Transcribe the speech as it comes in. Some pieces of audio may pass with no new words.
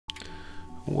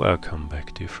Welcome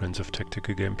back, dear friends of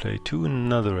tactical gameplay, to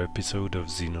another episode of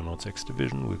Xenonauts X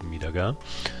Division with me, Daga.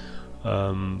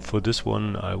 For this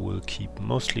one I will keep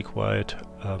mostly quiet,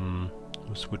 I'll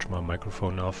switch my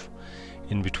microphone off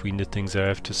in between the things I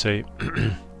have to say,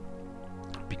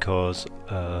 because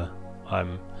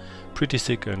I'm pretty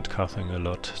sick and coughing a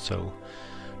lot, so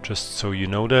just so you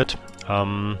know that.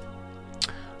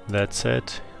 That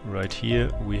said, right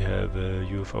here we have a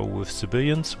UFO with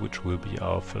civilians, which will be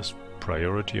our first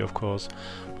priority, of course,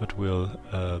 but we'll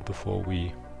before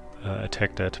we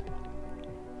attack that,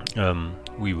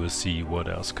 we will see what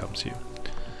else comes here.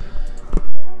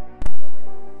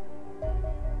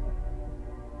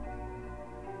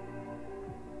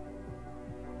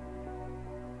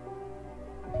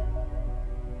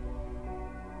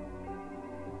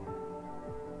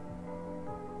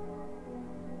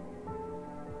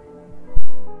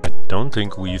 I don't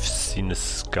think we've seen a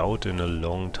scout in a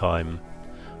long time.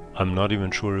 I'm not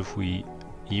even sure if we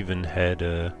even had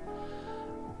a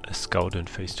scout in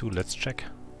phase 2. Let's check.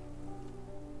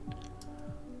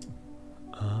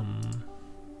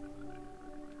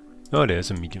 Oh,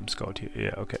 there's a medium scout here.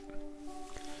 Yeah, okay.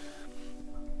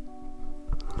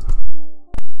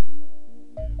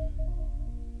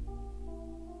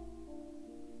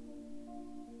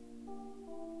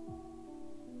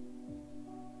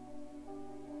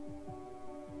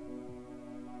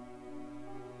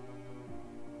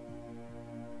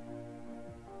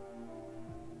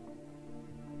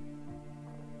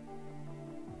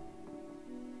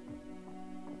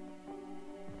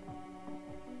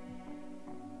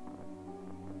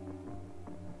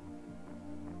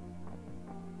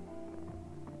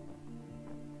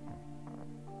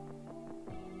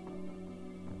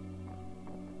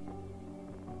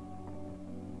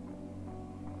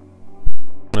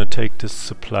 Take this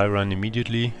supply run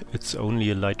immediately. It's only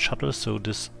a light shuttle, so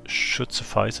this should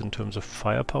suffice in terms of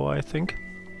firepower, I think.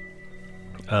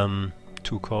 2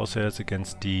 Corsairs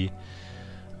against the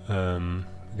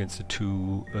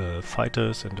two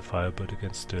fighters, and the Firebird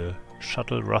against the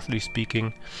shuttle, roughly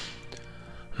speaking.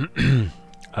 And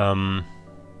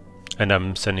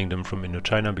I'm sending them from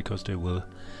Indochina because they will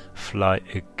fly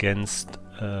against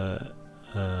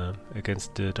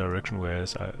the direction,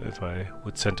 whereas if I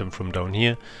would send them from down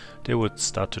here, they would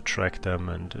start to track them,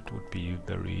 and it would be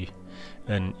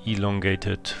an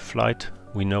elongated flight.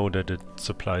 We know that it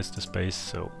supplies the space,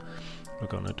 so we're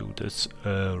gonna do this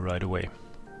right away.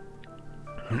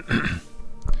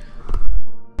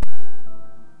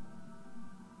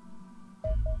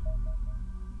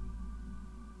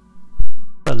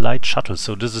 A light shuttle,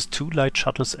 so this is 2 light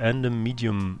shuttles and a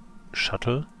medium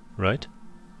shuttle, right?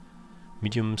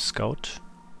 Medium scout.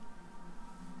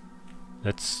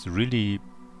 That's really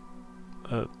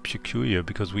peculiar,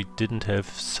 because we didn't have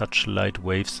such light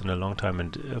waves in a long time,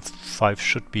 and 5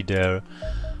 should be there.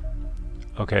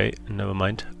 Okay, never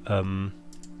mind.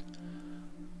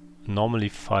 Normally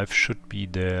 5 should be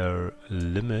their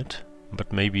limit,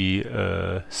 but maybe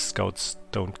scouts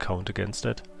don't count against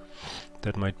that.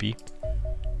 That might be.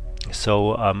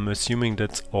 So I'm assuming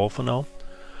that's all for now.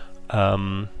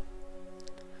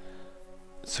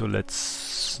 So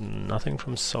nothing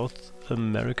from South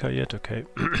America yet, okay.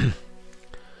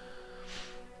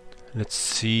 Let's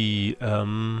see,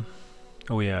 oh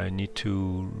yeah, I need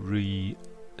to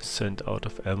send out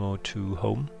of ammo to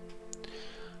home.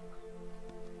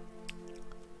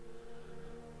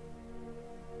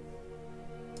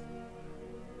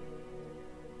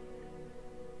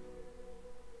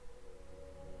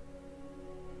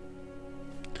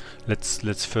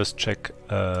 Let's first check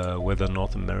whether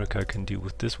North America can deal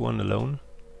with this one alone.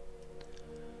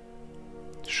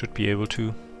 Should be able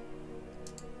to.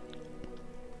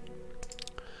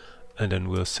 And then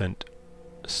we'll send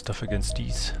stuff against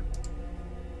these.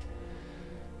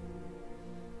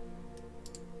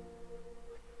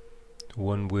 The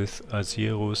one with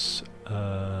Azeros.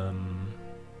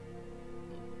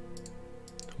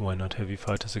 Why not heavy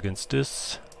fighters against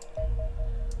this?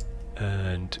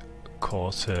 And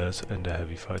Corsairs and a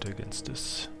heavy fighter against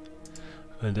this.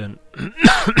 And then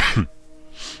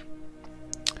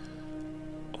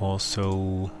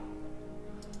also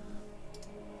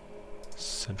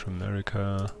Central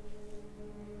America.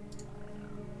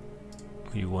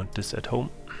 We want this at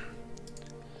home.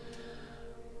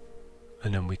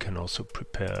 And then we can also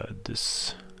prepare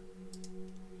this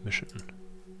mission.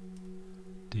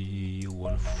 The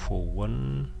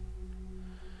 141.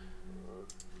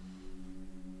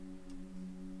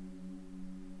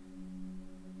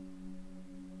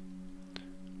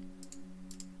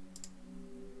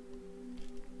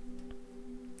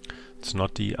 It's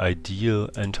not the ideal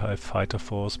anti-fighter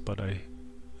force, but I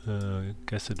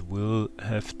guess it will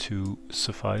have to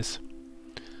suffice.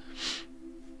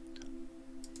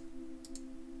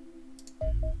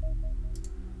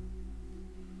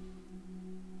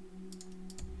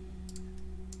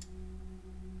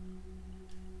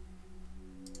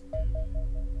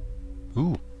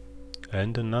 Ooh,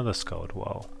 and another scout,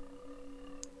 wow.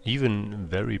 Even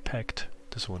very packed,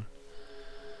 this one.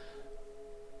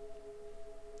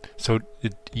 So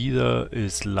it either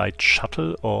is light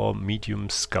shuttle or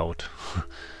medium scout,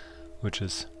 which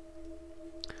is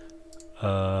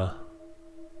okay,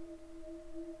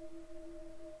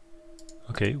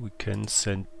 we can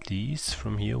send these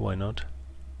from here, why not?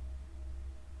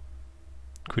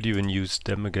 Could even use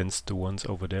them against the ones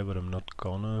over there, but I'm not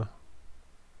gonna.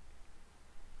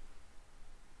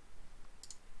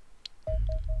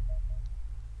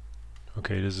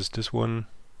 Okay, this is this one.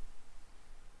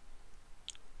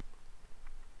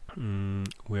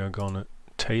 We are gonna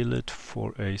tail it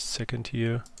for a second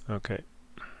here. Okay.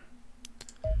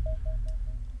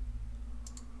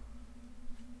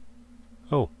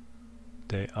 Oh,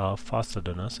 they are faster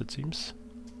than us, it seems.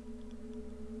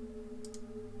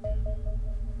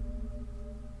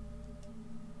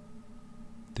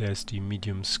 There's the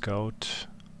medium scout,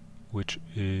 which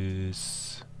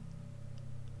is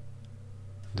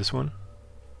this one.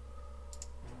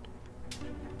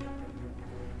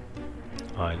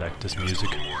 I like this music.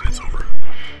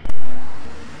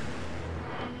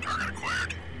 Target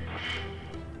acquired.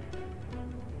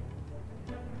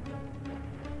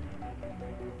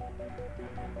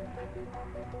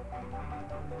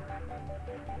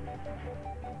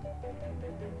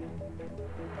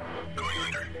 Going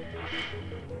under.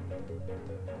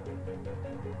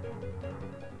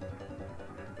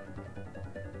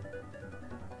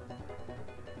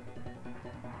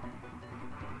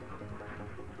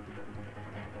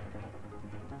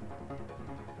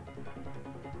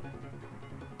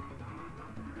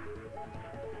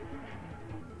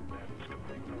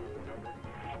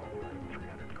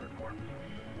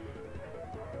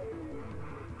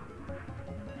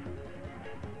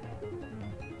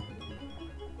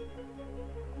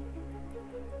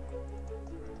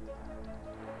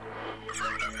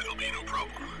 Affirmative, it'll be no problem.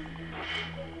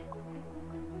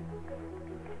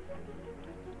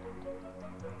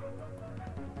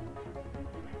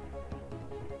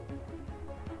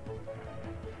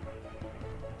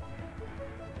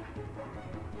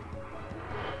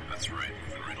 That's right,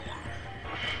 moving right along.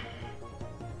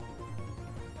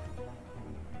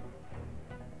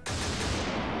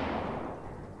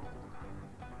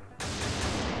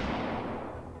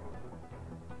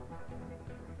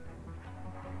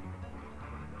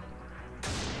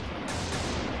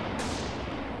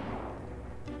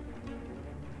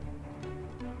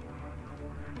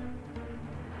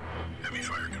 Heavy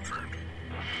fire confirmed.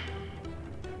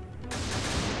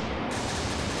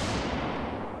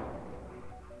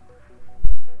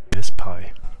 Yes,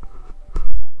 pie.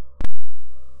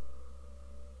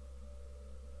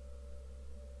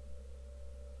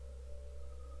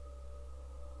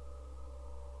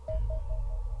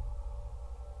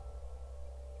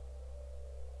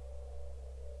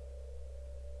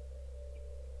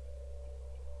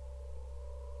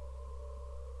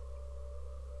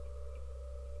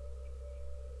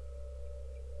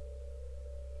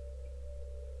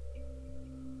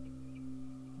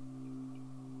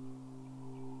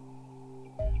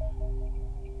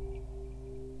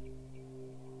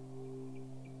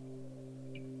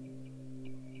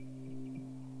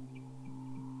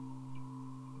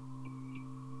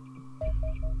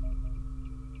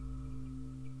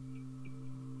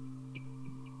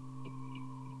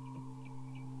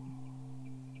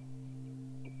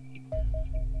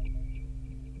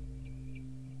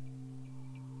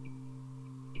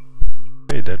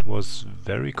 Okay, that was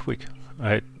very quick. I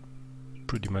had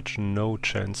pretty much no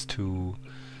chance to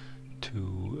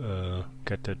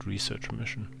get that research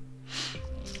mission.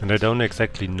 And I don't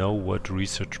exactly know what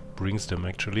research brings them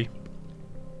actually.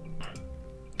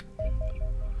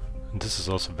 And this is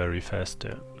also very fast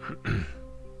there.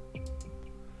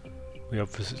 We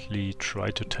obviously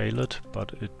try to tail it,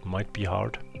 but it might be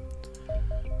hard.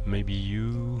 Maybe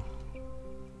you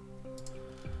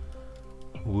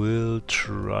will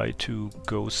try to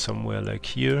go somewhere like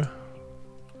here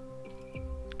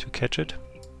to catch it,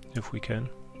 if we can.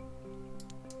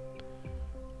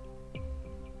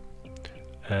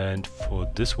 And for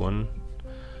this one,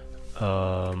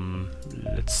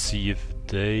 let's see if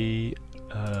they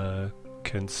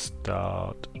can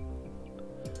start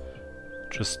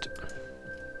just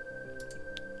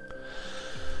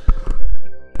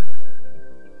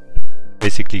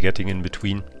basically getting in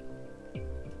between.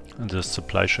 the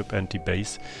supply ship and the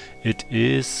base. It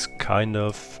is kind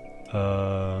of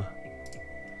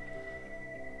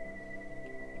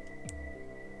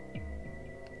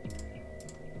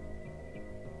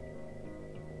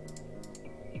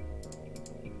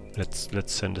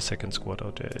let's send a second squad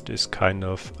out there. It is kind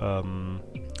of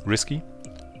risky,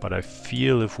 but I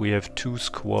feel if we have 2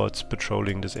 squads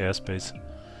patrolling this airspace,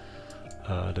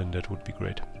 then that would be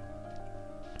great.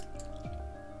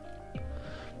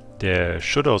 There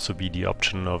should also be the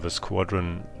option of a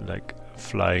squadron like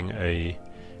flying a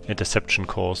interception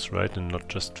course, right, and not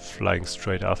just flying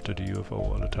straight after the UFO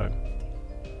all the time.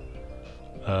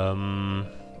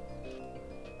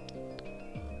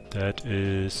 That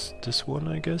is this one,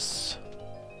 I guess.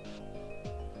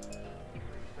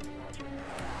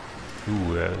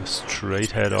 Ooh,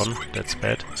 straight head on, that's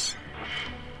bad.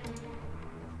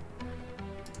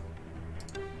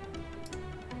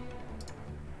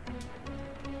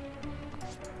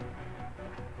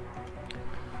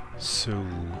 So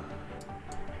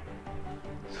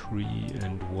 3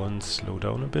 and 1, slow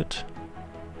down a bit.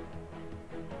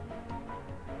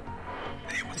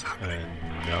 And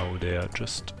now they are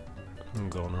just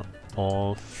gonna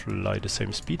all fly the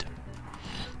same speed.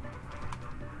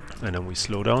 And then we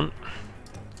slow down.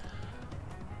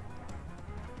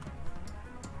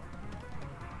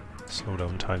 Slow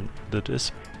down time that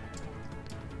is.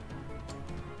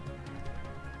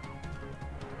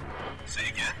 Say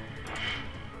again.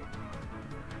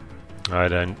 I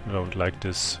don't like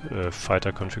this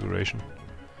fighter configuration,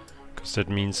 because that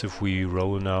means if we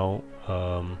roll now,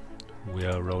 we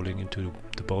are rolling into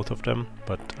the both of them,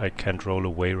 but I can't roll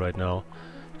away right now,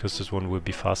 because this one will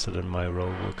be faster than my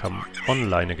roll will come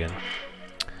online again.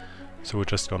 So we're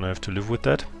just gonna have to live with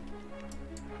that.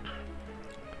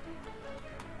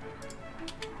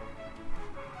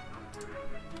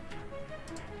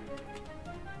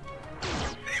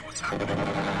 Hey, what's happening?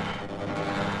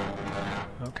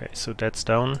 Okay, so that's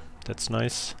down, that's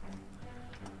nice.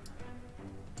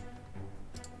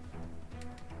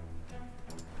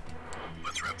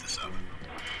 Let's wrap this up.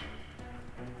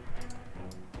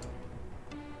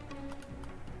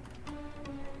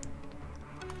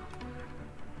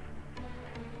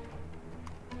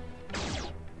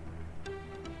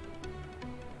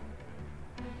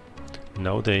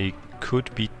 Now they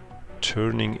could be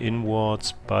turning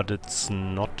inwards, but it's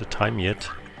not the time yet,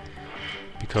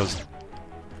 because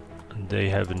they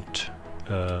haven't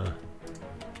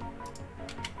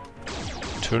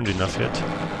turned enough yet.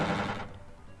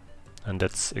 And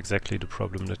that's exactly the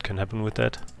problem that can happen with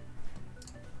that.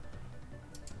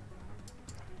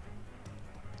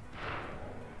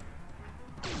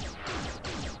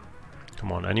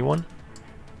 Come on, anyone?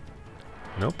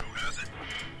 Nope.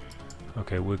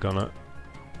 Okay, we're gonna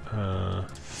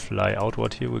fly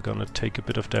outward here. We're gonna take a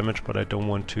bit of damage, but I don't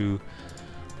want to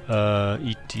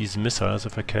eat these missiles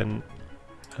if I can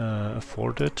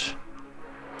afford it.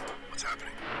 What's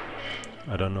happening?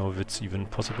 I don't know if it's even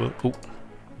possible. Oh,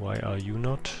 why are you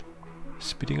not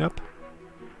speeding up?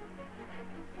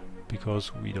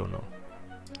 Because we don't know.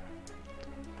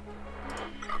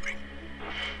 Copy.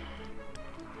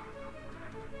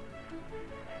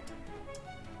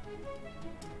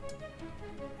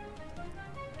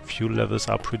 Fuel levels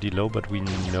are pretty low, but we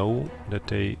know that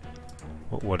they...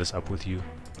 What is up with you?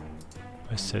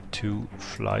 I said to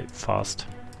fly fast.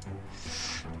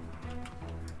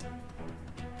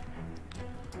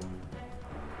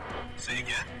 Say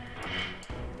again.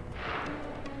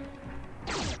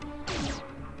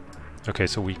 Okay,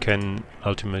 so we can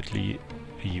ultimately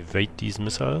evade these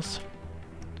missiles.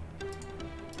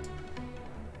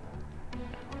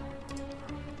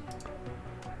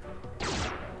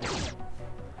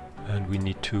 And we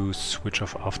need to switch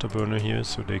off afterburner here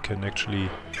so they can actually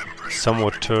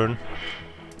somewhat turn.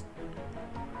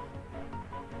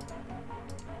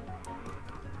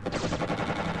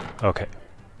 Okay.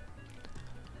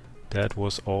 That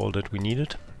was all that we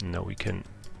needed. Now we can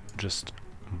just...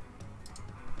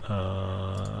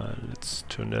 let's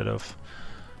turn that off.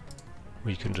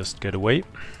 We can just get away,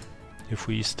 if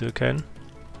we still can.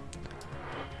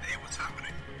 Hey, what's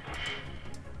happening?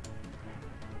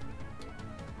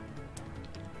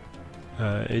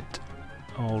 It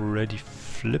already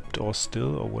flipped or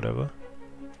still or whatever.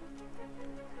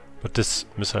 But this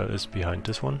missile is behind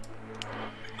this one.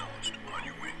 Acknowledged. On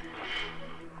your way.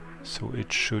 So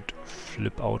it should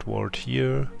flip outward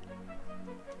here.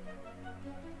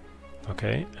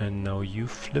 Okay, and now you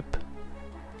flip.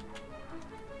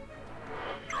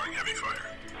 Drawing heavy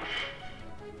fire.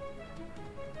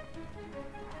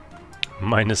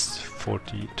 Minus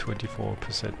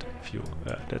 24% fuel.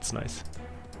 That's nice.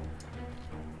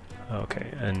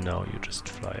 Okay, and now you just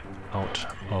fly out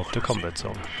of the combat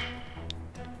zone.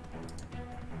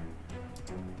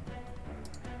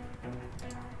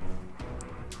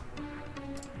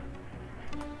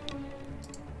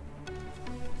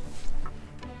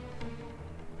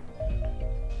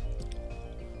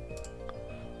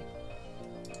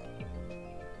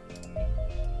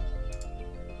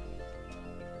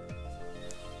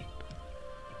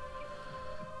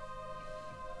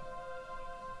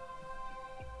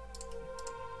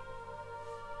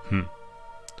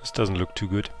 This doesn't look too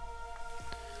good.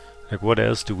 Like, what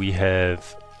else do we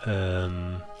have?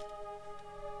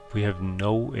 We have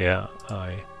no air.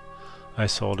 I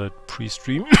saw that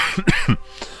pre-stream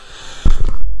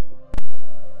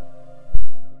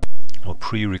or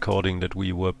pre-recording that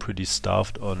we were pretty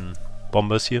starved on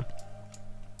bombers here.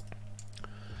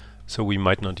 So we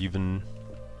might not even...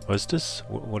 What is this?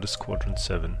 What is Squadron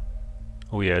 7?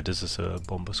 Oh yeah, this is a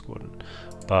bomber squadron.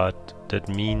 But that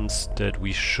means that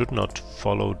we should not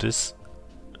follow this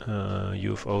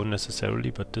UFO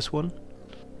necessarily, but this one.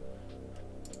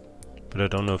 But I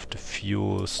don't know if the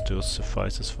fuel still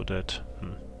suffices for that.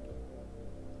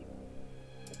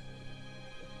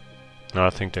 No, I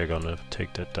think they're gonna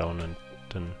take that down, and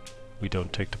then we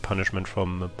don't take the punishment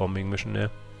from a bombing mission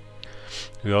there.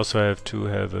 We also have to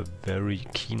have a very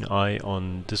keen eye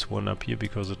on this one up here,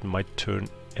 because it might turn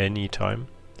any time.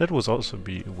 That would also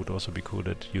be cool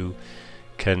that you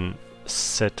can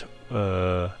set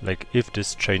like, if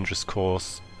this changes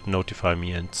course, notify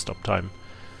me and stop time,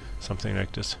 something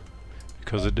like this,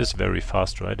 because it is very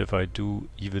fast, right? If I do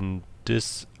even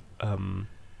this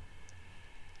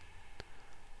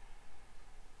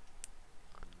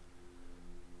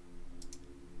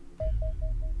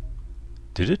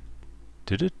did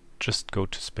it just go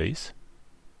to space?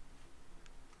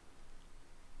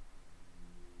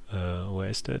 Where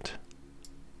is that?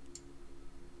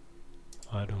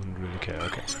 I don't really care.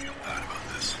 Okay. Feel bad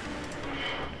about this.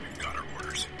 We've got our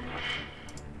orders.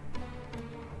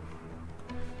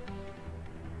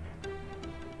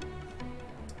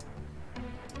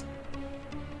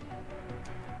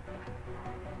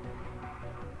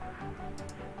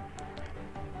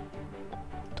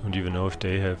 Don't even know if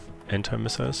they have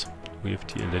anti-missiles. We have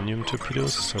the alenium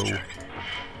torpedoes, so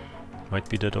might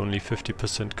be that only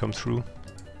 50% come through.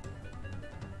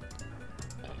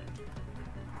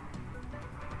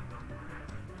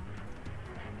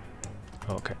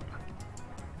 Okay.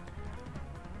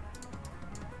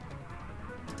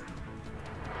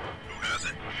 Who has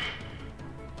it?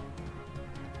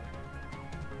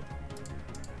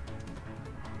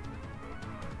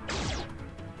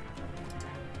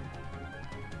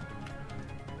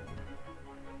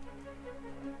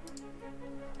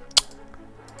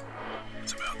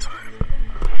 It's about time.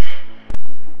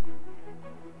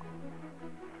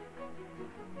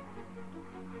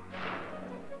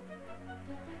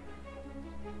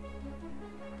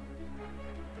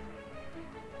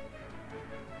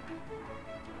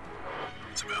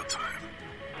 It's about time.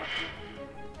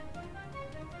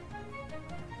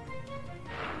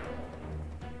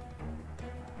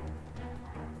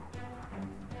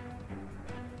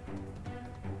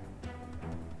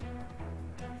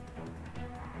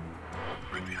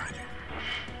 Right behind you.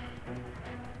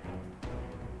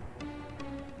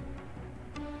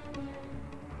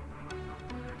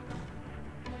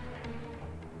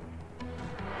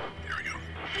 Here we go.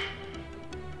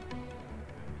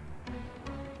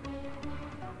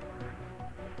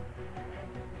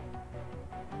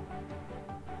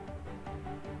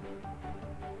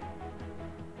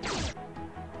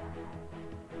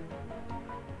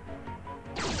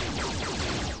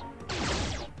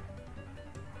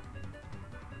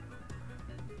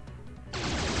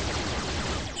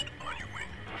 On your wing.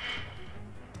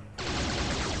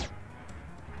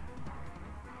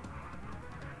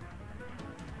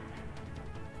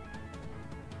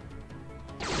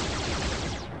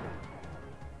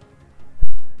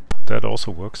 That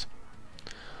also works.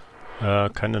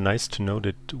 Kinda nice to know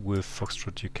that with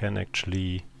Foxtrot you can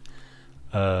actually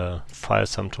fire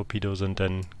some torpedoes and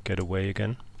then get away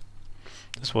again.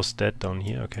 This was dead down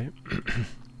here, okay.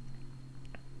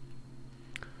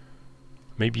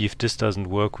 Maybe if this doesn't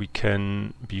work, we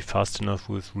can be fast enough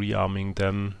with rearming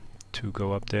them to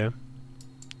go up there.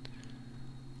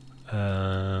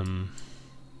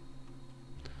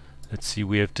 Let's see,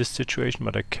 we have this situation,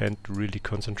 but I can't really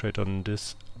concentrate on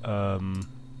this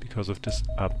because of this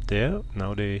up there.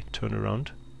 Now they turn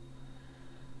around.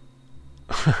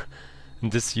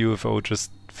 And this UFO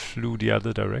just flew the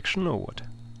other direction, or what?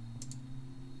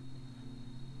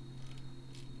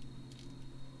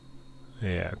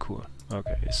 Yeah, cool.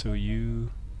 Okay, so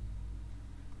you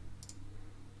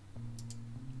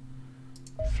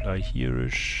fly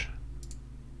here-ish.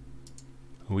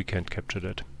 We can't capture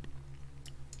that.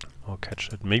 Or catch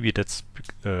that. Maybe that's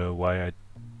why I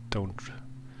don't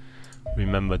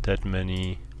remember that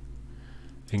many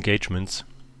engagements.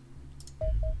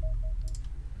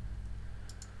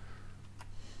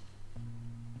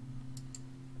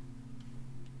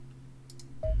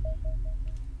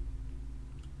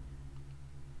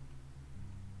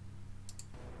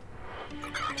 No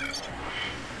contest.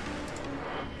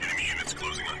 Enemy units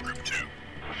closing on group 2.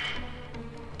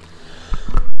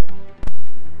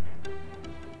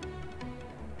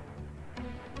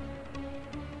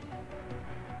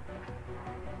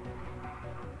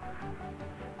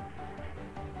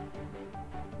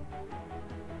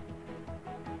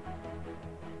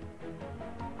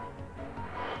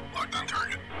 Locked on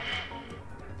target.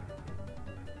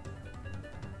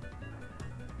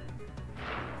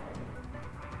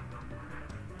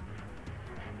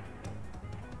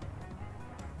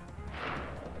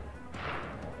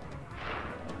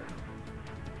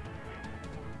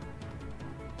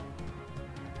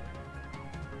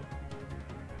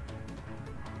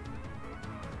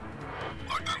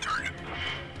 Locked on target.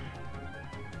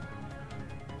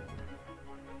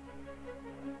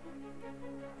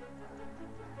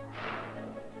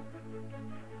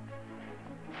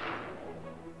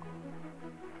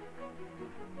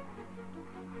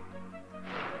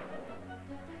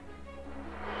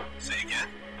 Say again.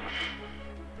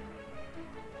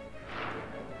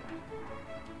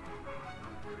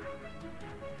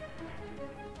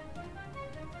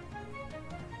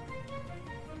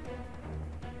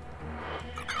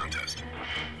 No contest.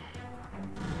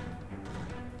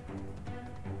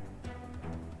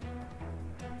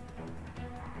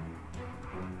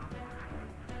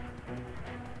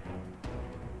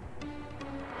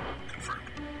 Confirmed.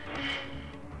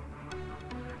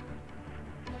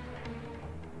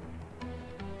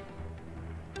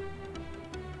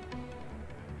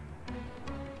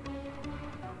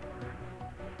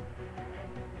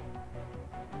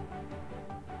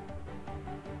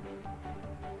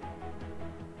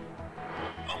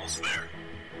 Almost there.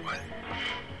 What?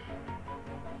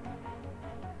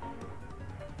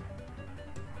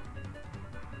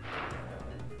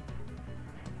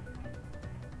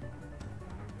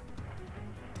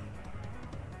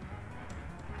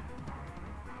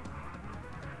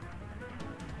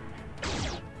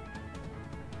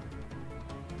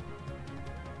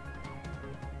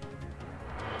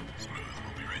 Smooth.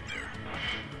 We'll be right there.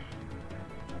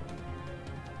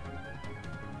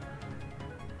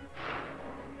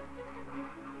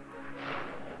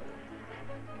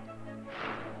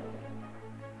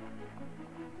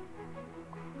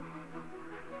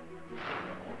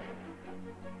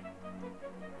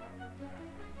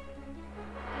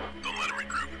 Don't let him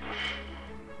regroup.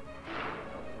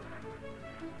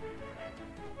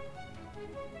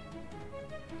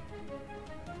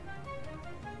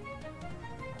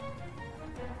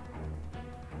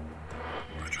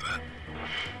 Roger that.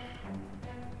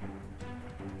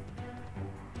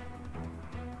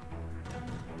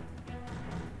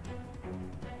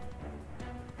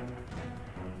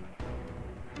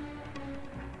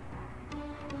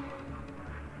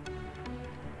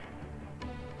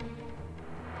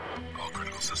 All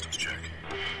critical systems check.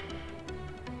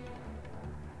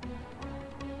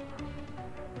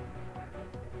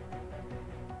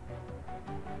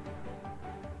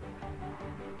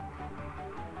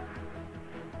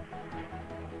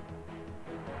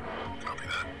 Copy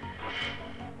that.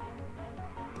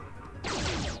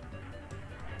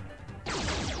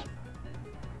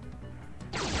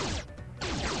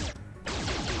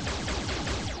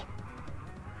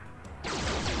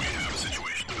 We have a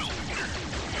situation developing here.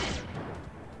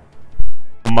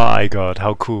 My god,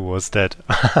 how cool was that?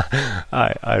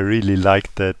 I really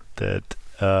liked that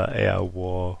air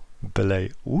war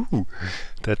ballet. Ooh,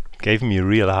 that gave me a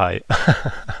real high.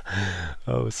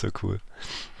 Oh, so cool.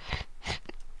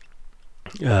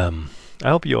 I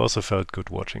hope you also felt good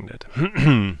watching that.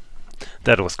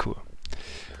 That was cool.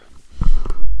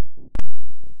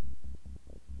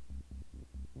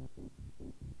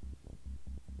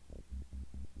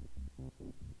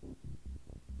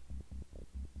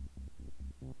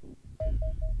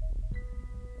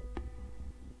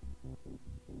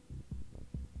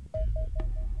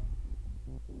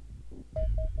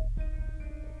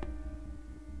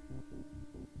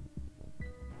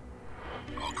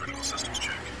 All critical systems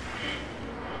check.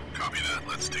 Copy that.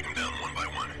 Let's take them down one by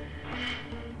one.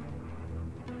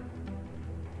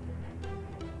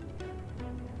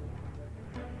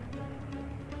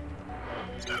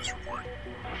 Status report.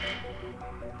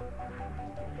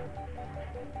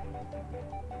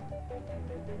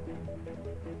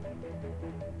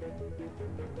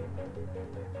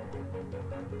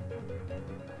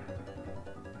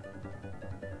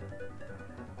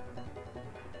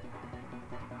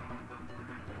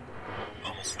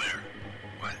 Almost there.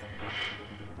 What?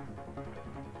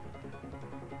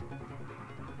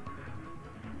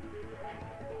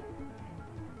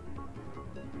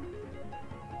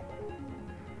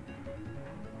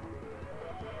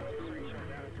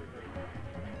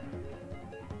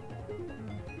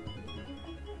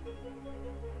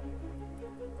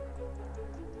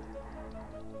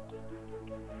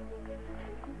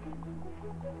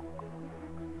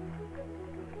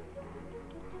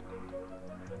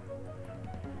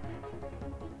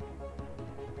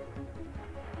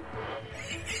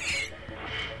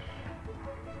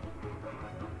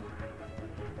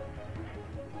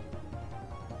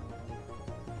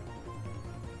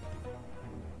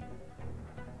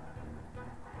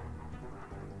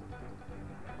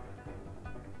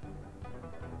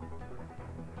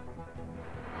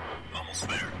 Almost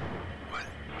there. What?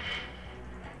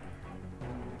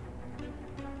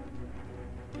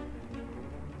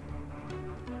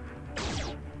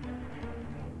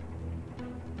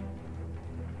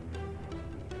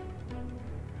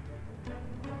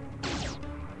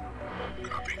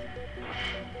 Copy.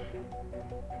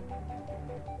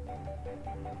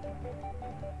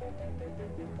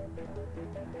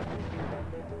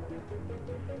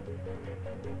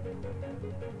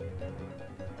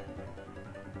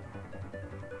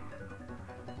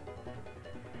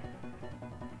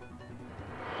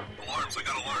 Alarms, I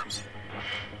got alarms.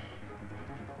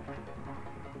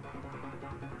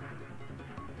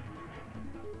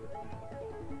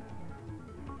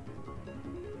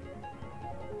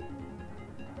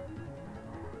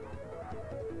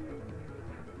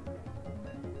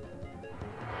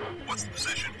 What's the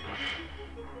position?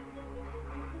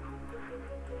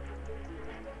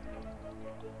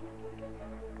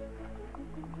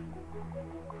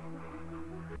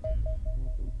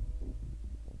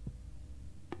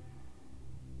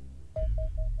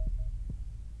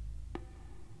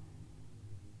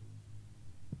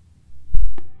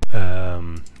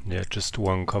 Yeah, just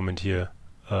one comment here.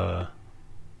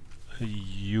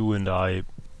 You and I,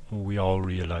 we all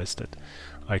realized that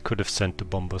I could have sent the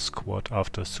bomber squad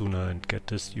after sooner and get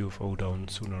this UFO down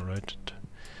sooner, right? It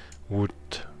would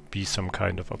be some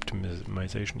kind of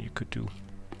optimization you could do.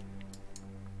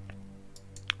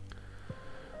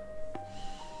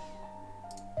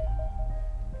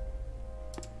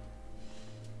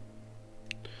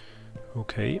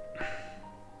 Okay.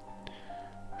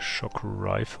 Shock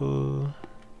rifle.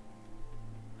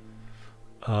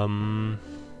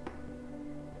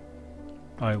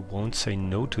 I won't say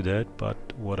no to that, but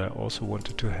what I also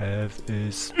wanted to have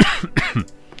is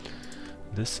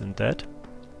this and that.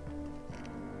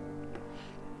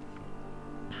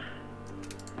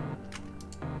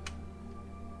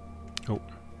 Oh.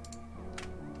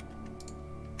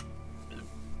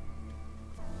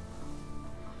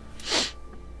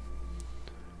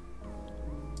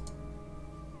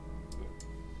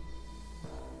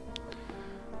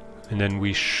 And then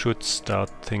we should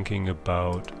start thinking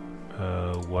about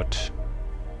what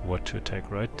to attack,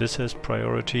 right? This has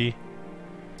priority.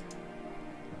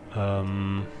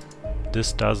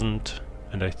 This doesn't,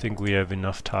 and I think we have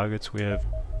enough targets. We have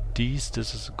these.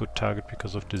 This is a good target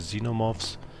because of the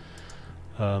xenomorphs.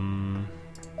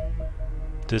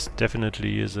 This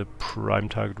definitely is a prime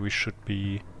target we should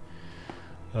be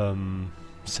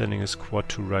sending a squad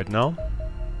to right now.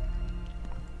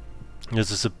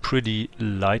 This is a pretty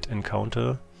light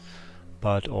encounter,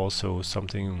 but also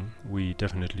something we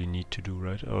definitely need to do,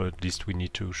 right? Or at least we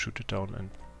need to shoot it down, and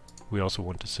we also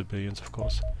want the civilians, of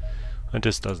course. And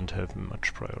this doesn't have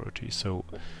much priority, so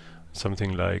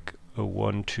something like a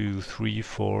 1, 2, 3,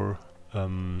 4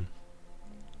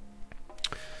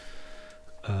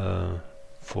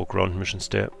 for ground missions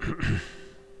there.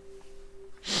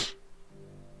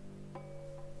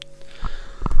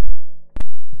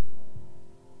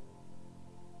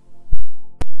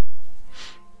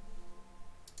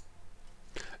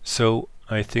 So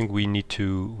I think we need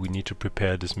to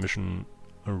prepare this mission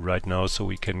right now so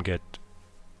we can get.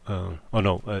 Oh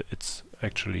no, it's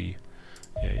actually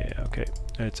okay.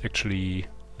 It's actually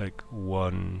like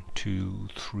 1, 2,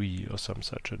 3 or some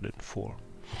such, and then 4.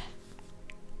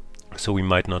 So we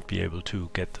might not be able to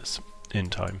get this in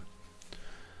time.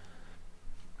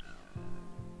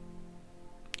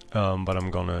 But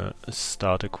I'm gonna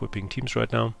start equipping teams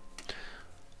right now.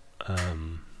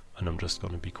 And I'm just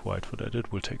gonna be quiet for that.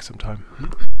 It will take some time.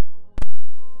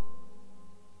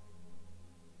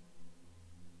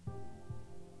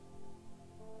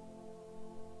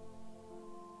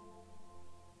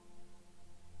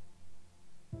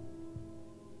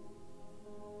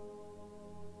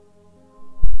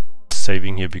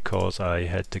 saving here because I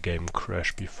had the game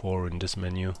crash before in this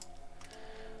menu.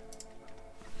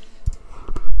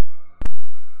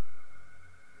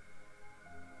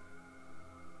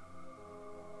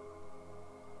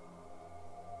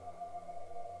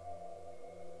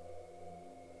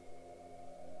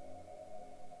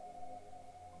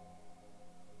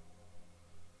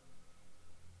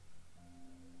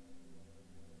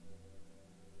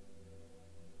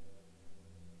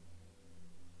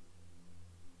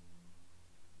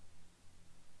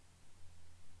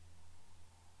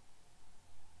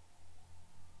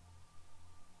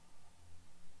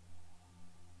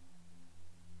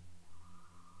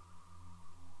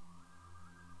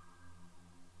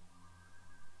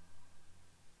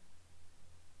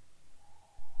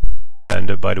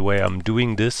 And by the way, I'm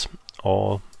doing this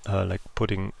all like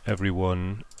putting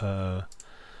everyone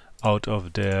out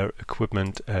of their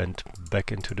equipment and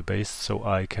back into the base, so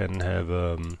I can have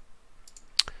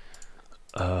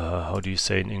how do you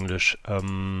say in English,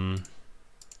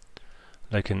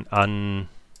 like an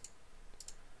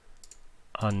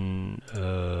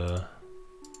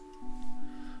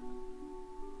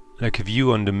like a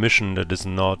view on the mission that is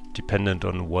not dependent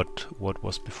on what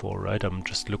was before, right? I'm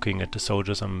just looking at the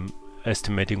soldiers, I'm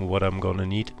estimating what I'm gonna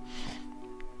need,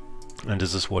 and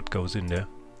this is what goes in there.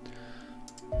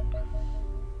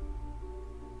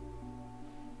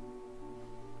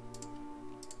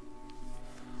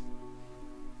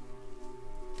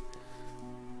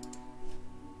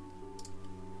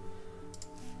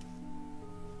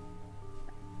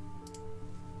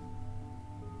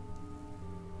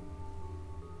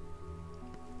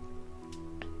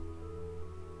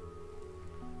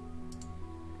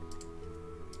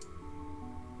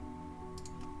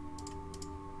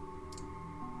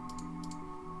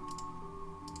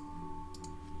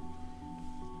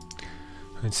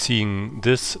 And seeing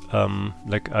this,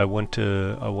 like I want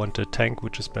a tank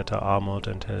which is better armored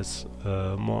and has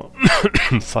more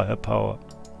firepower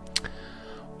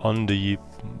on the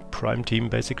prime team,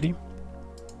 basically.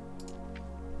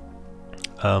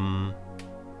 But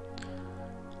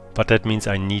that means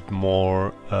I need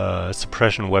more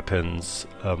suppression weapons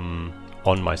on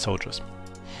my soldiers.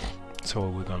 So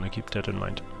we're gonna keep that in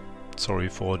mind. Sorry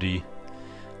for the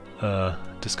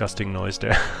disgusting noise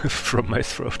there from my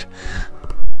throat.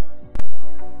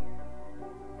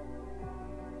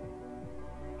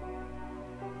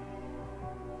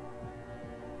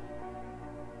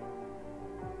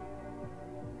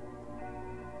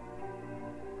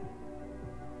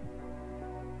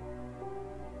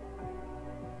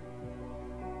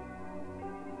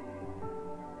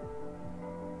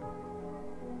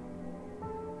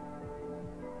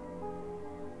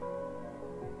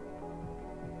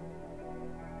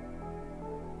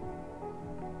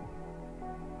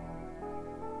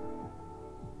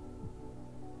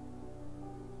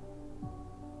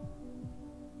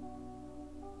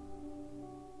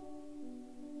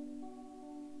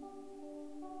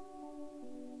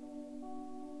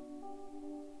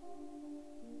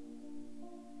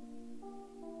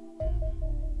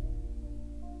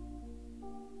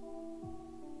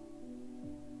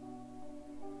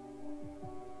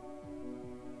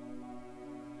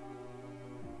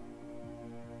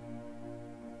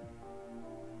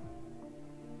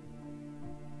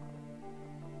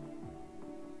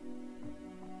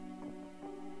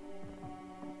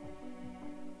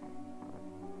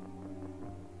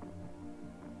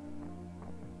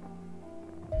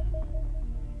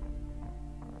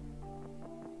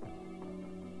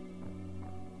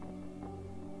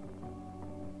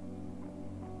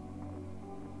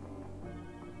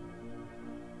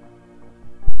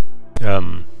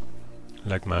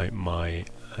 Like my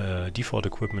default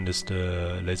equipment is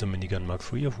the laser minigun Mark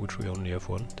III, of which we only have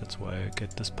one. That's why I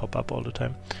get this pop-up all the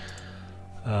time.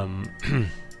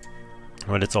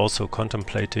 Well, it's also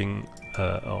contemplating,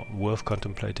 worth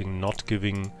contemplating not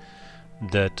giving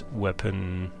that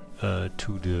weapon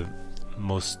to the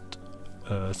most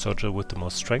soldier with the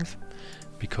most strength,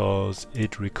 because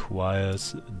it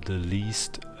requires the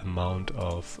least amount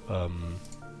of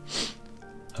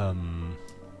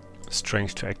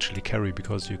strength to actually carry,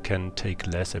 because you can take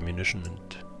less ammunition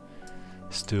and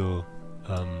still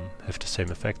have the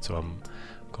same effect. So I'm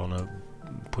gonna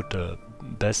put the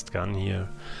best gun here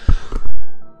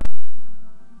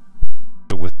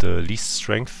with the least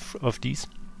strength of these,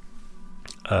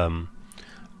 and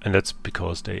that's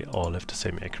because they all have the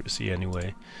same accuracy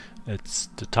anyway. It's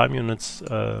the time units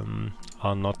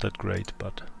are not that great,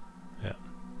 but yeah.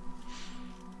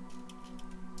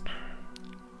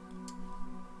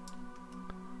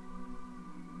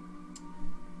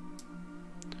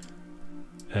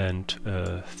 And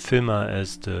Filma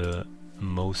as the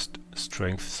most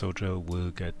strength soldier will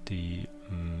get the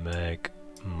Mag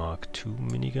Mark II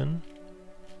minigun.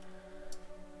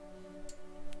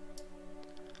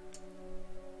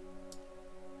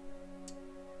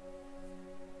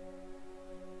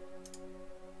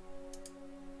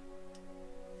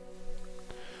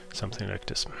 Something like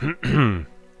this.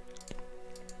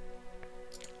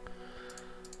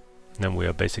 Then we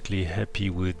are basically happy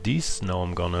with these. Now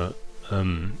I'm gonna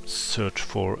search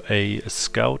for A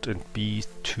scout and B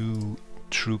 2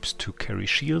 troops to carry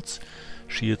shields.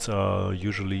 Shields are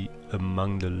usually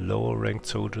among the lower ranked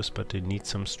soldiers, but they need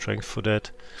some strength for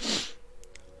that.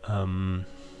 So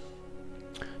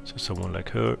someone like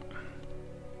her.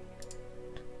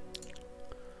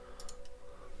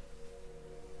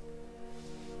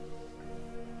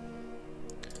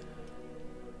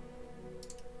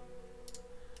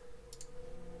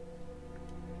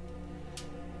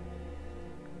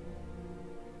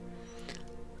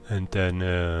 And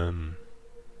then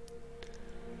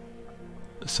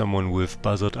someone with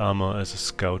buzzard armor as a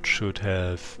scout should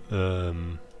have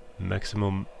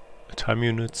maximum time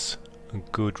units,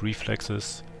 good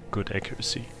reflexes, good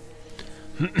accuracy,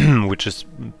 which is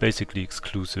basically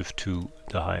exclusive to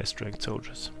the highest ranked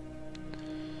soldiers.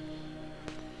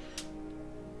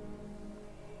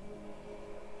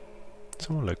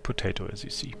 Someone like Potato, as you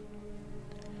see.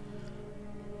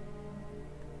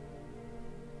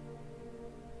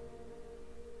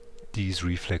 These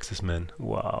reflexes, man,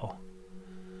 wow.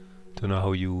 Don't know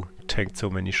how you tanked so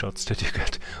many shots that you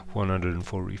got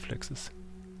 104 reflexes.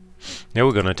 Now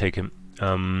we're gonna take him.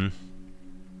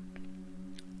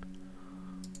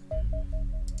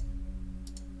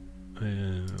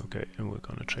 Okay, and we're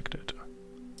gonna check that.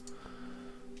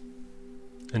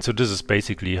 And so this is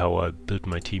basically how I build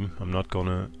my team. I'm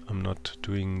not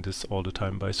doing this all the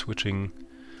time by switching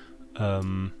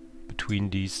between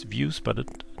these views, but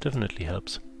it definitely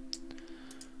helps.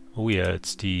 Oh yeah,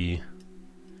 it's the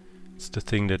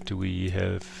thing that we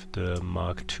have the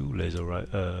Mark II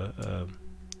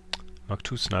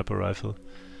Mark II sniper rifle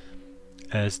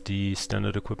as the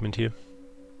standard equipment here.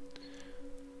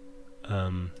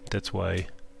 That's why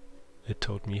it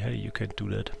told me, hey, you can't do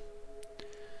that.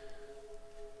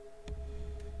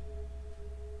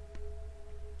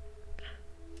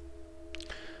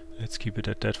 Let's keep it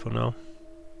at that for now.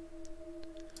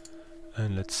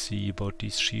 And let's see about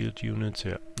these shield units.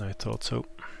 Yeah, I thought so.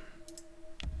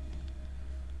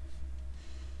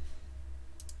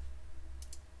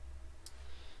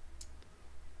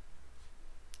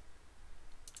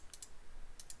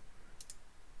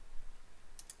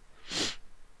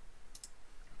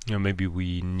 Yeah, maybe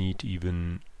we need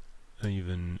even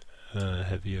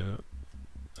heavier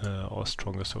or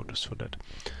stronger soldiers for that.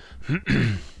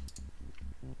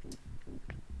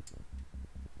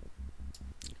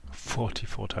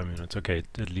 44 time units. Okay, it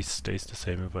at least stays the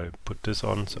same if I put this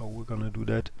on, so we're gonna do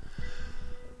that.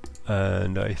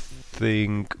 And I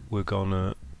think we're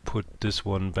gonna put this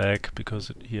one back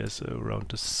because he has around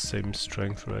the same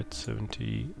strength, right?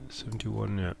 70,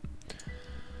 71, yeah.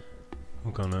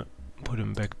 We're gonna put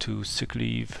him back to sick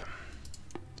leave,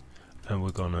 and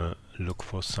we're gonna look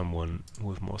for someone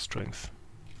with more strength.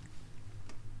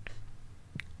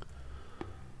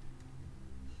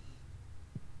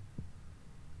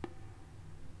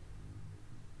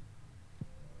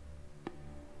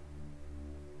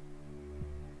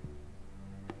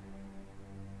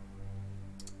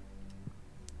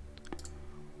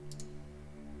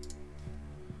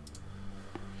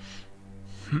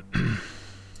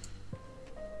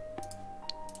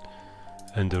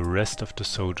 And the rest of the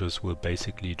soldiers will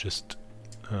basically just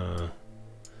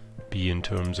be in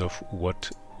terms of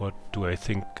what do I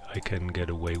think I can get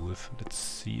away with. Let's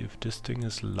see if this thing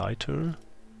is lighter.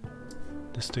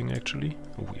 This thing actually?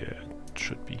 Oh yeah, it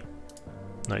should be.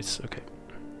 Nice, okay.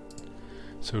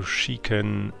 So she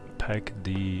can pack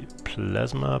the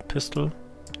plasma pistol.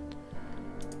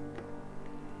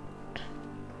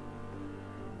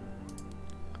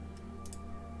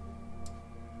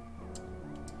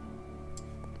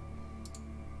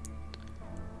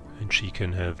 She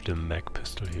can have the mag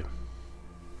pistol here.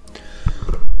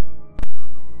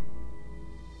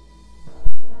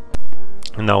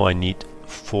 And now I need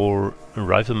 4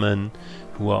 riflemen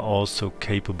who are also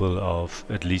capable of,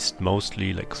 at least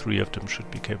mostly, like 3 of them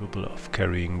should be capable of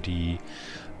carrying the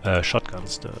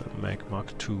shotguns, the Mag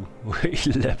Mark II,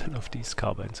 11 of these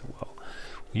carbines. Wow.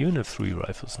 We even have 3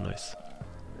 rifles, nice.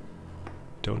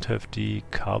 Don't have the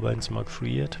carbines Mark III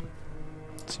yet?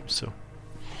 Seems so.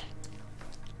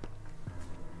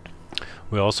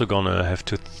 We're also gonna have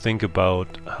to think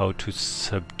about how to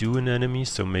subdue an enemy,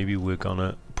 so maybe we're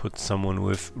gonna put someone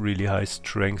with really high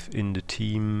strength in the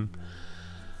team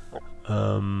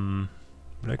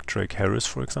like Drake Harris,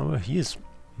 for example, he has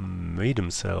made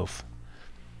himself.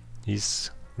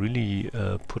 He's really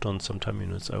put on some time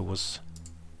units. I was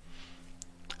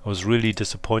really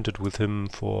disappointed with him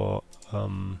for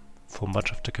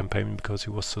much of the campaign because he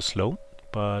was so slow,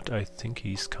 but I think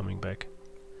he's coming back.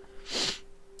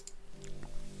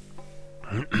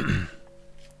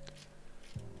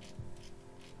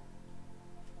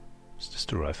 Is this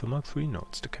the rifle Mark III? No,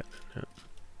 it's the cannon. Yeah.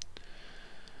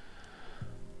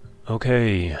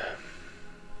 Okay.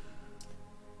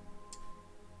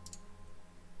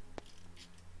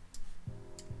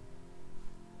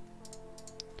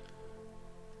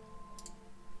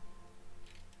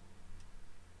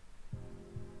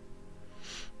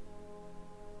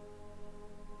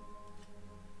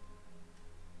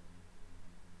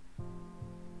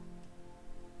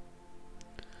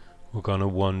 We're gonna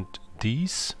want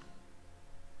these.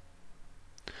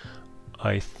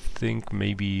 I think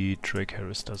maybe Drake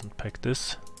Harris doesn't pack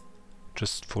this,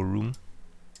 just for room.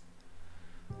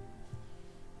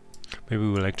 Maybe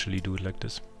we'll actually do it like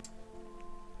this.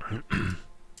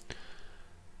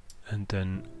 And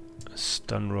then a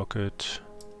stun rocket.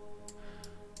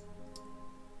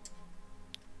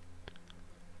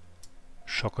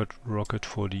 Shock rocket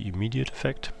for the immediate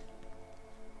effect.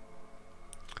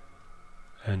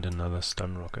 And another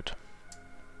stun rocket.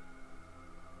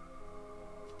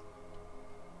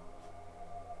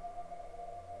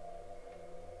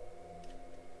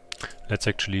 Let's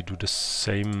actually do the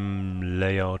same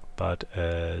layout but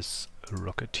as a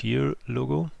Rocketeer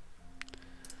logo.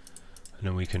 And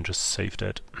then we can just save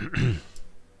that.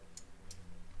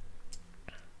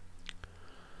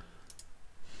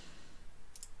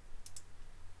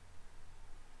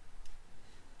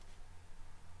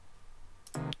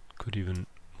 Could even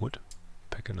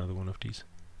pack another one of these.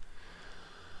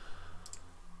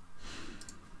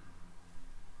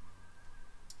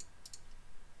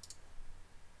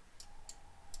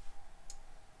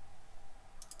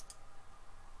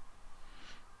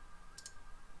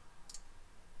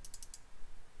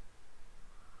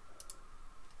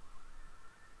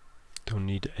 Don't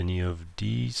need any of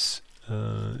these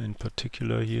in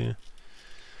particular here.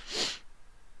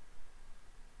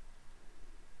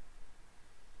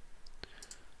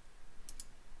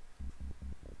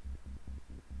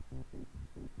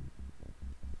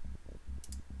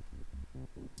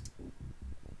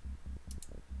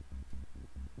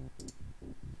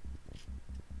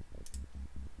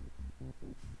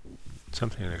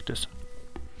 Something like this.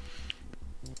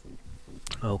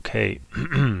 Okay.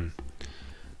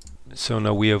 So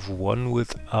now we have one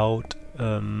without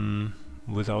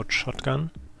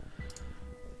shotgun.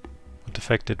 But the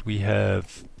fact that we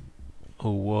have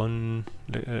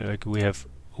we have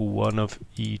one of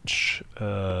each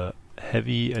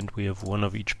heavy and we have one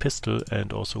of each pistol,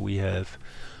 and also we have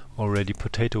already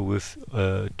potato with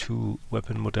 2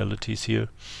 weapon modalities here.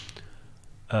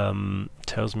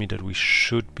 Tells me that we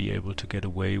should be able to get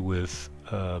away with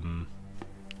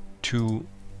 2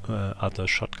 other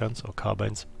shotguns or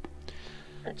carbines.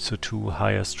 So 2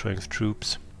 higher strength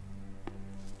troops.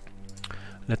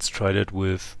 Let's try that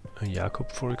with a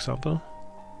Jakub, for example.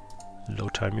 Low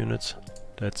time units.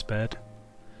 That's bad.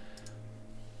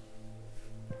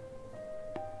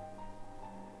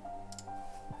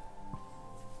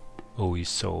 Oh, he's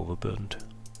so overburdened.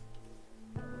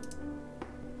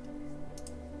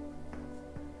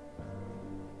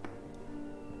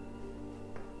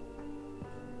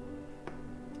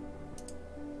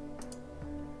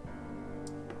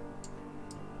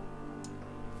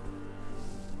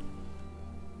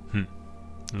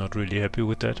 Not really happy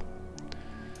with that.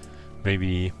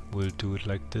 Maybe we'll do it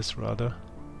like this rather.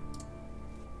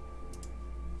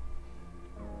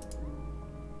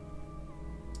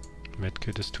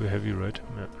 Medkit is too heavy, right?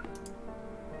 Yeah.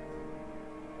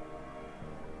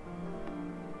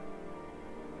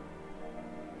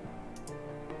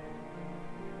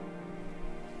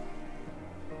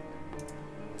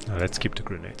 Now let's keep the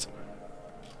grenades.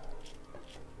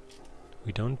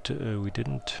 We didn't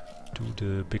do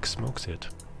the big smokes yet.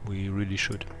 We really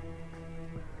should.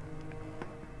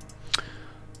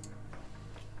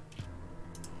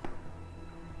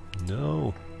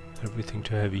 No, everything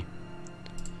too heavy.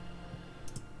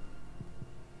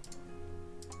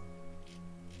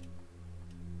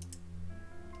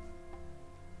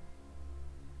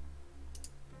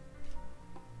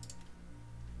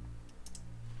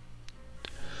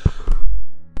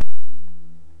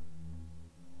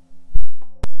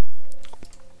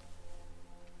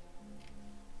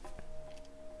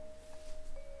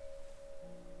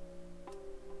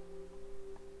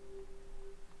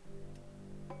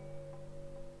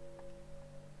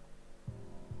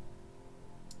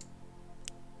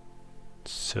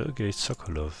 Sergei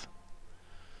Sokolov.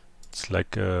 It's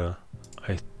like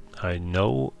I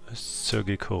know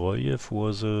Sergei Korolev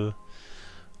was a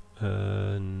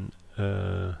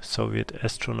Soviet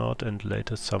astronaut and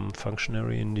later some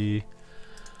functionary in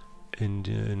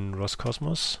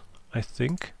Roscosmos, I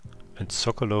think. And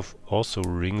Sokolov also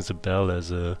rings a bell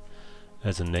as a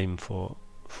name for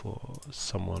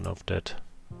someone of that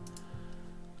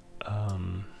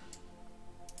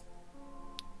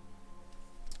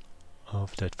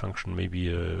function,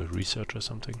 maybe a researcher or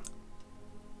something.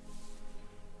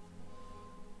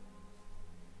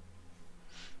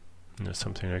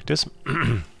 Something like this.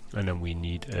 And then we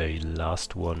need a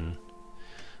last one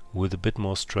with a bit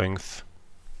more strength.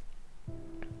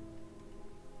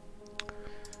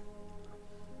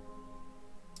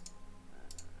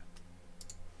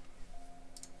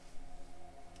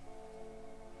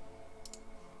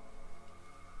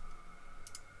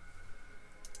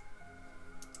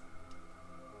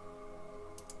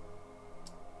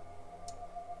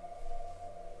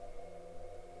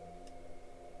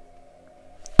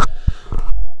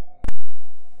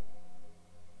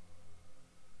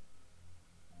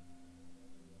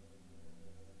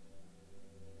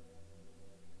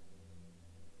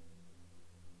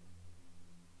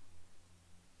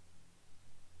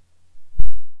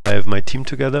 I have my team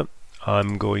together.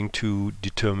 I'm going to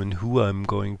determine who I'm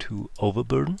going to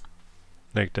overburden.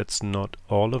 Like, that's not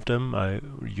all of them. I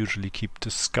usually keep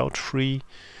the scout free,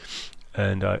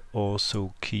 and I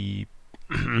also keep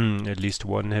at least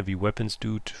one heavy weapons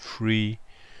dude free,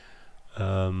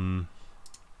 in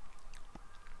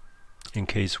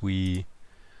case we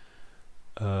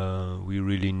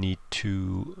really need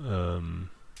to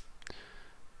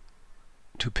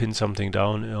pin something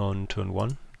down on turn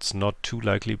 1. It's not too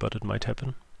likely, but it might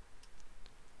happen.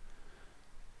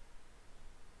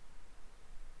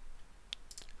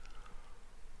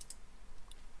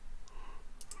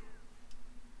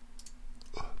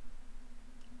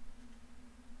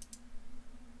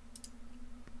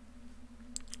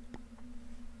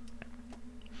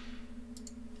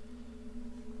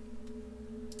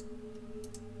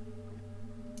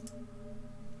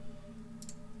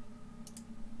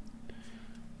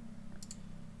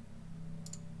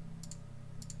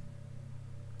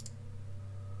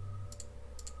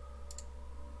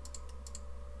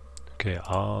 Okay,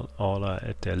 all are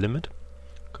at their limit.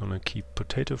 Gonna keep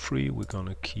Potato free, we're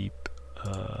gonna keep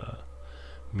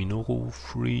Minoru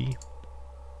free.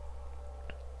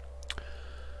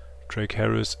 Drake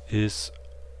Harris is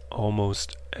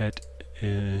almost at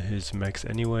his max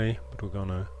anyway, but we're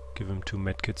gonna give him 2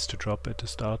 medkits to drop at the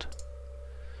start.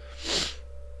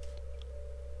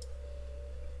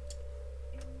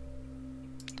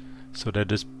 So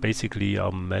that is basically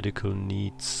our medical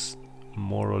needs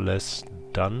more or less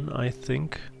done, I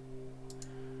think.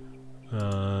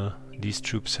 These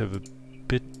troops have a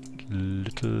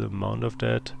little amount of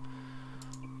that,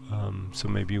 so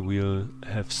maybe we'll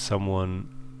have someone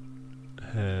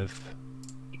have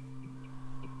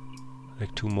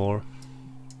like 2 more.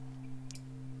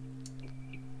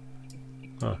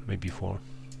 Maybe 4.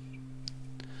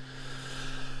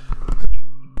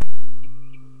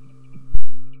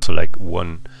 So like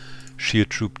 1 shield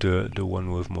troop, the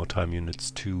one with more time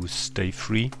units, to stay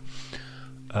free,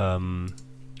 and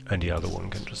the other one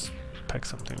can just pack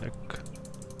something like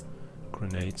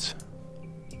grenades.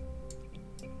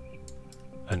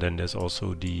 And then there's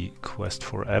also the quest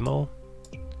for ammo.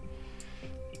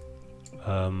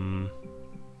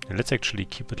 Let's actually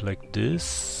keep it like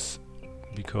this,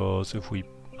 because if we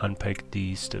unpack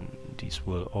these, then these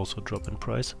will also drop in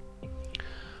price.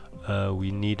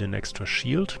 We need an extra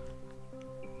shield.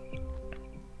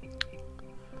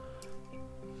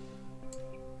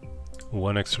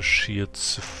 One extra shield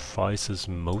suffices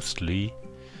mostly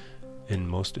in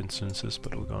most instances,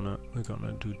 but we're gonna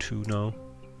do 2 now.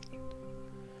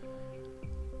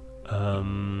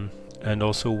 And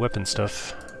also weapon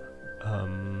stuff.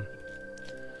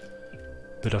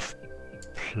 Bit of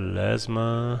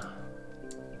plasma.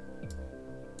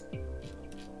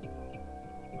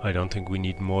 I don't think we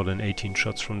need more than 18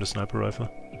 shots from the sniper rifle.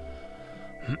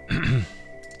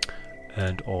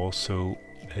 And also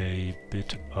a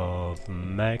bit of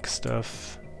mag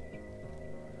stuff.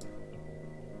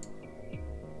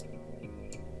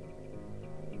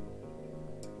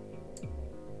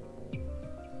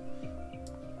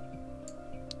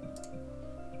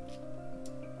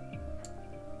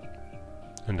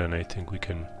 And then I think we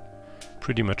can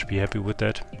pretty much be happy with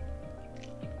that.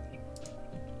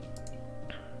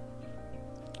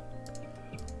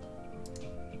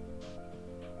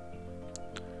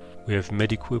 We have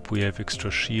Mediquip, we have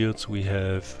extra shields, we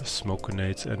have smoke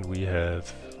grenades, and we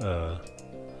have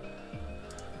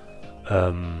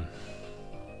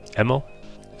ammo.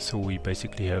 So we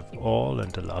basically have all,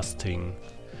 and the last thing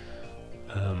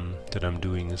that I'm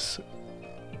doing is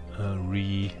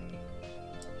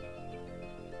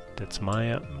that's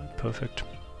my perfect.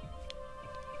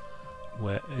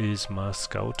 Where is my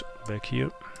scout? Back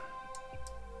here.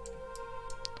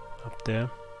 Up there.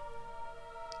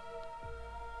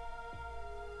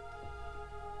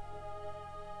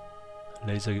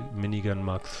 Laser minigun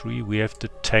Mark III. We have the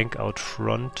tank out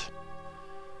front.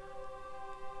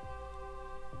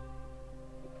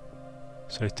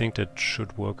 So I think that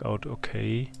should work out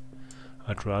okay.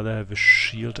 I'd rather have a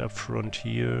shield up front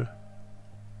here.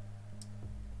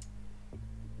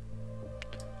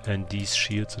 And these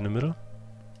shields in the middle.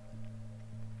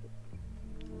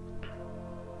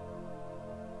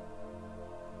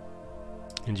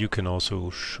 And you can also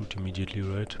shoot immediately,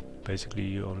 right? Basically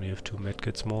you only have 2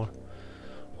 medkits more.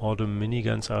 All the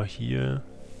miniguns are here.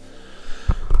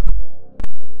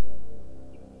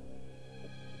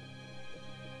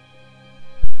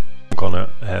 I'm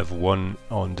gonna have one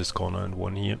on this corner and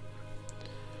one here.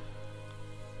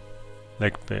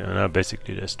 Like,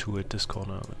 basically there's 2 at this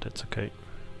corner, but that's okay.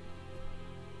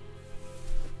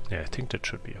 Yeah, I think that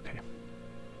should be okay.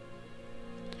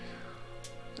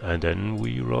 And then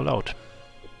we roll out.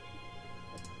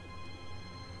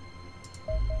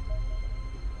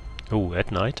 Oh,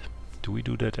 at night? Do we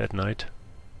do that at night?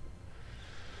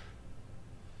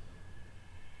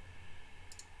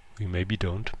 We maybe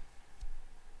don't.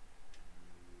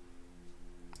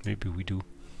 Maybe we do.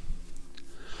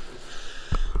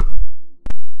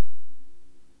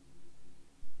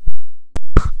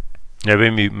 Yeah,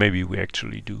 maybe we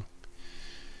actually do.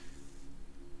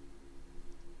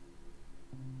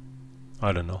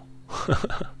 I don't know.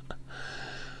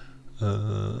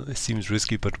 It seems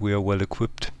risky, but we are well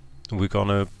equipped. We're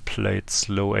gonna play it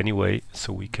slow anyway,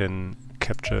 so we can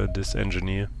capture this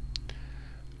engineer.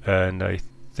 And I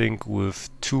think with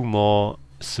 2 more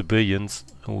civilians,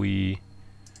 we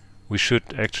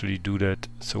should actually do that,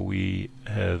 so we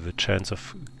have a chance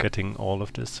of getting all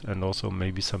of this, and also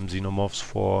maybe some xenomorphs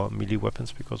for melee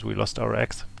weapons, because we lost our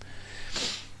axe.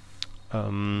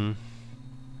 Yeah,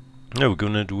 we're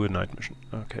gonna do a night mission.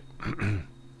 Okay.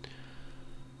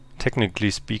 Technically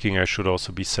speaking, I should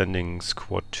also be sending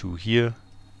Squad 2 here.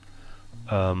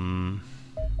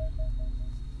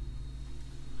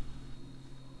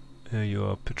 You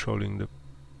are patrolling the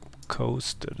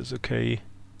coast, that is okay.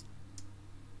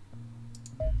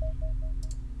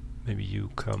 Maybe you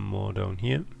come more down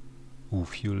here. Ooh,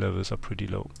 fuel levels are pretty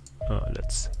low.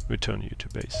 Let's return you to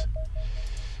base.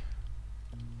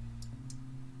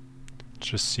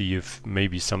 Just see if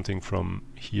maybe something from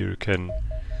here can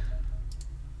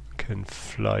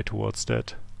fly towards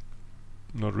that.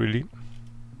 Not really.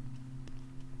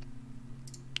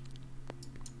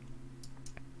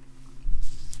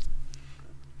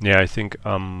 Yeah, I think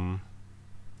how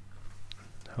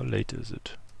late is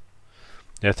it?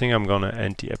 Yeah, I think I'm gonna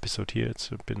end the episode here. It's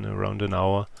been around an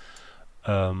hour.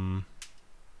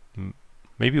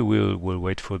 Maybe we'll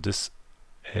wait for this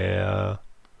air.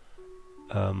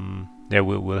 Yeah,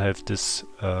 we'll have this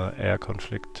air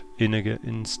conflict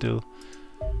in still,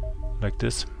 like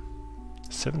this.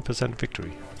 7%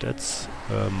 victory. That's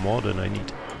more than I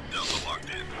need.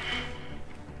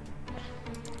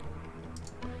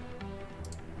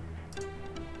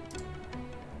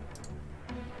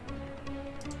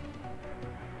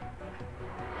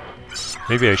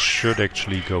 Maybe I should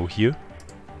actually go here.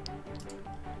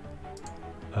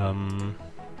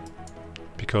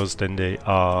 Because then they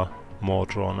are more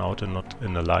drawn out and not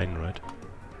in a line, right?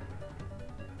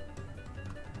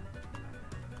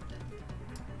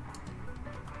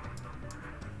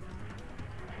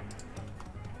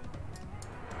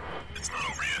 It's not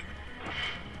over yet.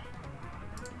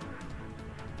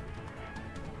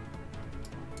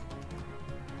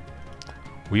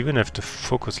 We even have the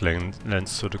focus lens,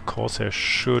 so the Corsair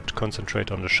should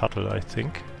concentrate on the shuttle, I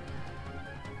think.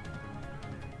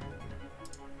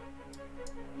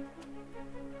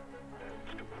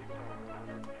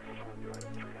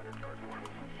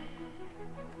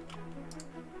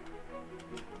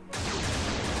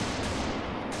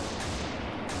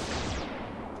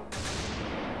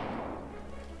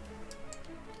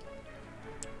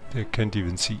 They can't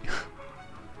even see.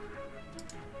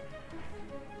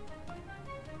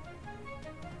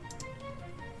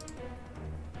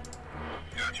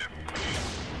 Gotcha.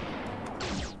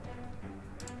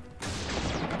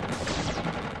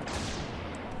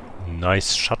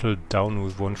 Nice shuttle down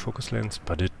with 1 focus lens,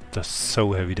 but it does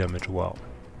so heavy damage, wow.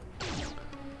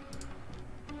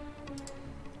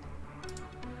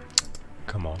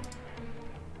 Come on.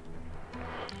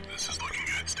 This is looking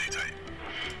good. Stay tight.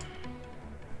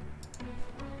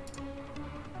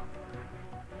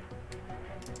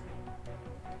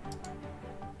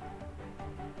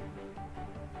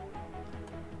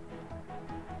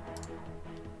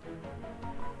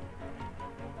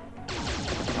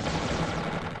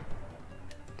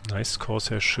 Nice,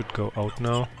 Corsair should go out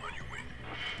now.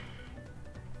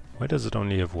 Why does it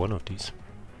only have one of these?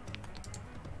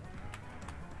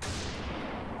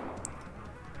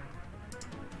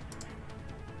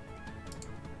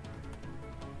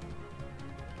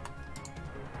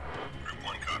 Group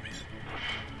 1 copies.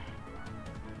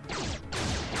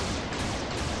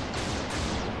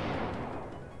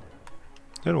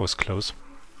 That was close.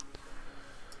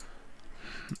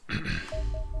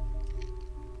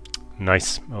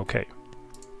 Nice, okay.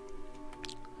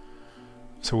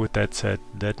 So with that said,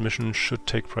 that mission should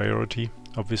take priority,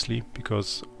 obviously,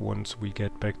 because once we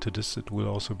get back to this it will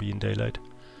also be in daylight.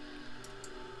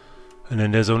 And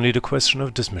then there's only the question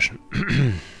of this mission.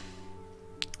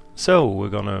 So we're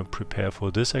gonna prepare for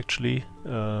this actually,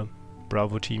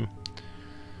 Bravo team.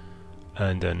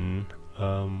 And then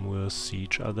we'll see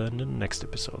each other in the next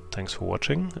episode. Thanks for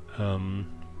watching.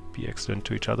 Be excellent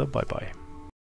to each other. Bye bye.